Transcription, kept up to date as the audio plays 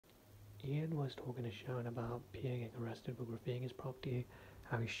Ian was talking to Sean about Pierre getting arrested for graffitiing his property,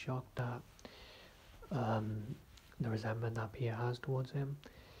 how he's shocked that the resentment that Pierre has towards him,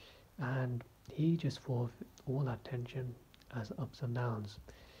 and he just thought of all that tension as ups and downs.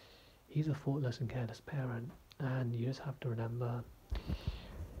 He's a thoughtless and careless parent, and you just have to remember,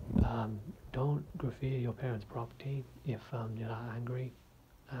 don't graffiti your parents' property if you're that angry.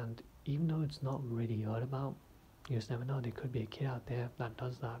 And even though it's not really heard about, you just never know. There could be a kid out there that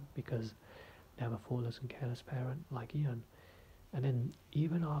does that because they have a thoughtless and careless parent like Ian. And then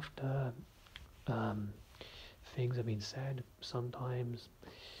even after things have been said, sometimes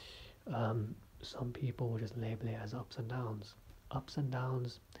some people will just label it as ups and downs. Ups and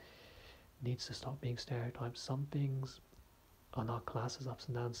downs needs to stop being stereotypes. Some things are not classed as ups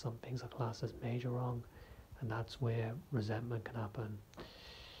and downs, some things are classed as major wrong, and that's where resentment can happen.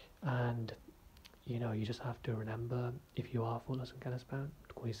 And you just have to remember, if you are a thoughtless and careless parent,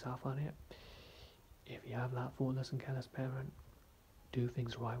 to call yourself on it. If you have that thoughtless and careless parent, do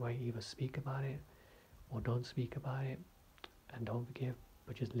things the right way. Either speak about it or don't speak about it, and don't forgive,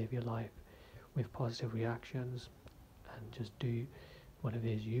 but just live your life with positive reactions and just do what it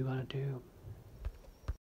is you gotta do